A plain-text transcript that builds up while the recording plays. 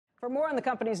For more on the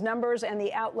company's numbers and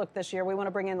the outlook this year, we want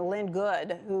to bring in Lynn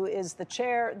Good, who is the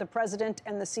chair, the president,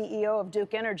 and the CEO of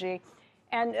Duke Energy.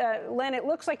 And Lynn, it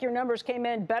looks like your numbers came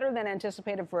in better than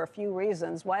anticipated for a few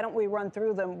reasons. Why don't we run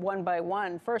through them one by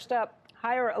one? First up,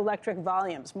 higher electric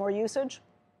volumes, more usage?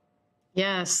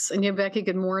 Yes. And Becky,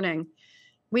 good morning.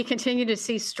 We continue to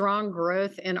see strong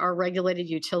growth in our regulated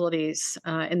utilities.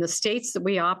 In the states that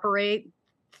we operate,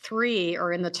 3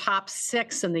 are in the top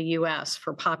 6 in the U.S.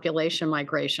 for population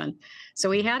migration. So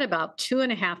we had about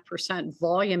 2.5%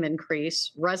 volume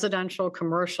increase, residential,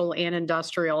 commercial, and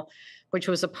industrial, which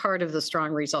was a part of the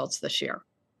strong results this year.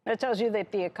 That tells you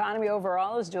that the economy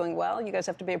overall is doing well. You guys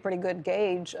have to be a pretty good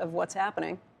gauge of what's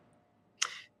happening.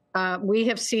 We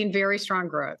have seen very strong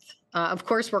growth. Of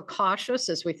course, we're cautious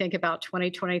as we think about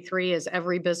 2023, as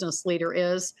every business leader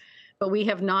is, but we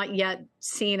have not yet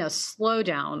seen a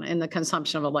slowdown in the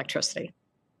consumption of electricity.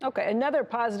 Okay, another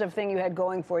positive thing you had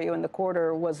going for you in the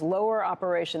quarter was lower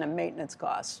operation and maintenance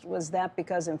costs. Was that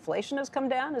because inflation has come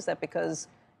down? Is that because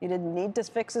you didn't need to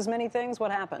fix as many things?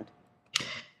 What happened?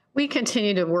 We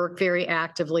continue to work very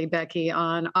actively, Becky,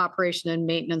 on operation and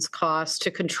maintenance costs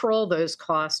to control those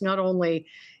costs, not only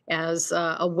as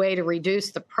a way to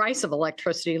reduce the price of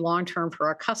electricity long-term for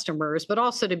our customers, but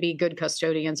also to be good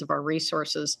custodians of our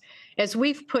resources. As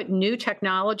we've put new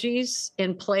technologies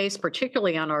in place,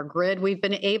 particularly on our grid, we've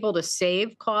been able to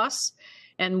save costs,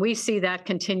 and we see that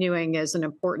continuing as an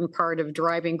important part of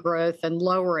driving growth and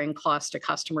lowering costs to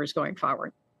customers going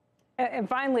forward. And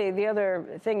finally, the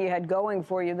other thing you had going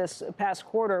for you this past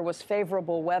quarter was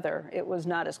favorable weather. It was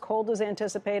not as cold as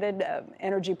anticipated.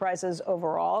 Energy prices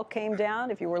overall came down.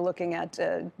 If you were looking at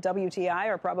WTI,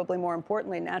 or probably more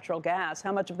importantly, natural gas,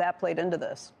 how much of that played into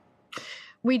this?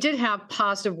 We did have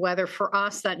positive weather. For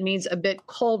us, that means a bit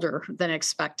colder than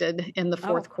expected in the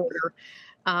fourth quarter.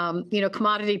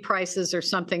 Commodity prices are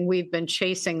something we've been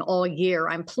chasing all year.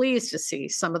 I'm pleased to see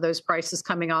some of those prices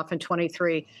coming off in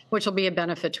 23, which will be a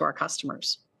benefit to our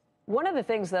customers. One of the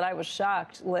things that I was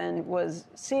shocked, Lynn, was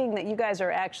seeing that you guys are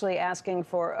actually asking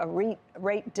for a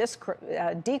rate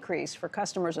decrease for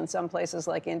customers in some places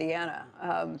like Indiana.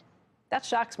 That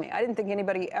shocks me. I didn't think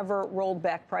anybody ever rolled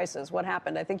back prices. What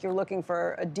happened? I think you're looking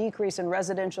for a decrease in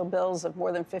residential bills of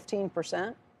more than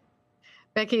 15%.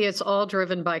 Becky, it's all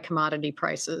driven by commodity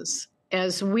prices.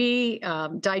 As we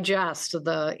digest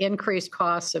the increased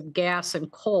costs of gas and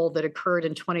coal that occurred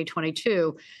in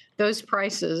 2022, those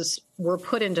prices were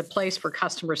put into place for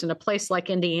customers. In a place like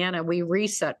Indiana, we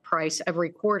reset price every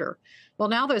quarter. Well,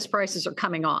 now those prices are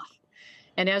coming off.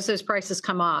 And as those prices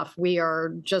come off, we are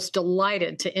just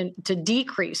delighted to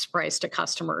decrease price to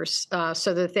customers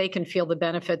so that they can feel the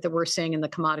benefit that we're seeing in the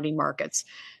commodity markets.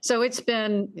 So it's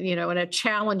been, in a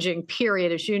challenging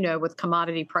period, as you know, with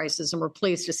commodity prices, and we're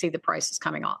pleased to see the prices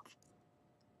coming off.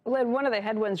 Lynn, one of the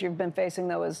headwinds you've been facing,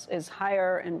 though, is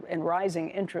higher and rising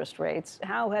interest rates.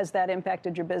 How has that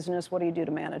impacted your business? What do you do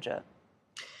to manage it?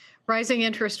 Rising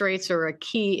interest rates are a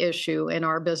key issue in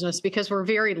our business because we're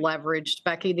very leveraged.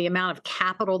 Becky, the amount of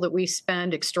capital that we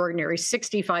spend, extraordinary,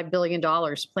 $65 billion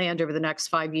planned over the next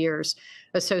 5 years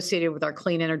associated with our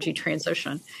clean energy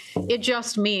transition. It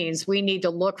just means we need to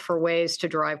look for ways to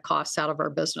drive costs out of our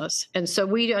business. And so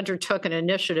we undertook an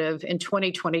initiative in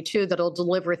 2022 that'll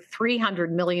deliver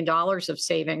 $300 million of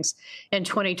savings in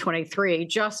 2023,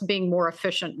 just being more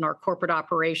efficient in our corporate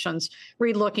operations,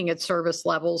 relooking at service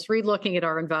levels, relooking at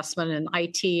our investment in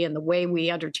IT and the way we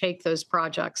undertake those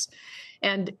projects.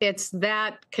 And it's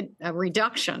that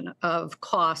reduction of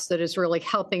costs that is really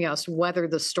helping us weather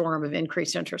the storm of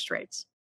increased interest rates.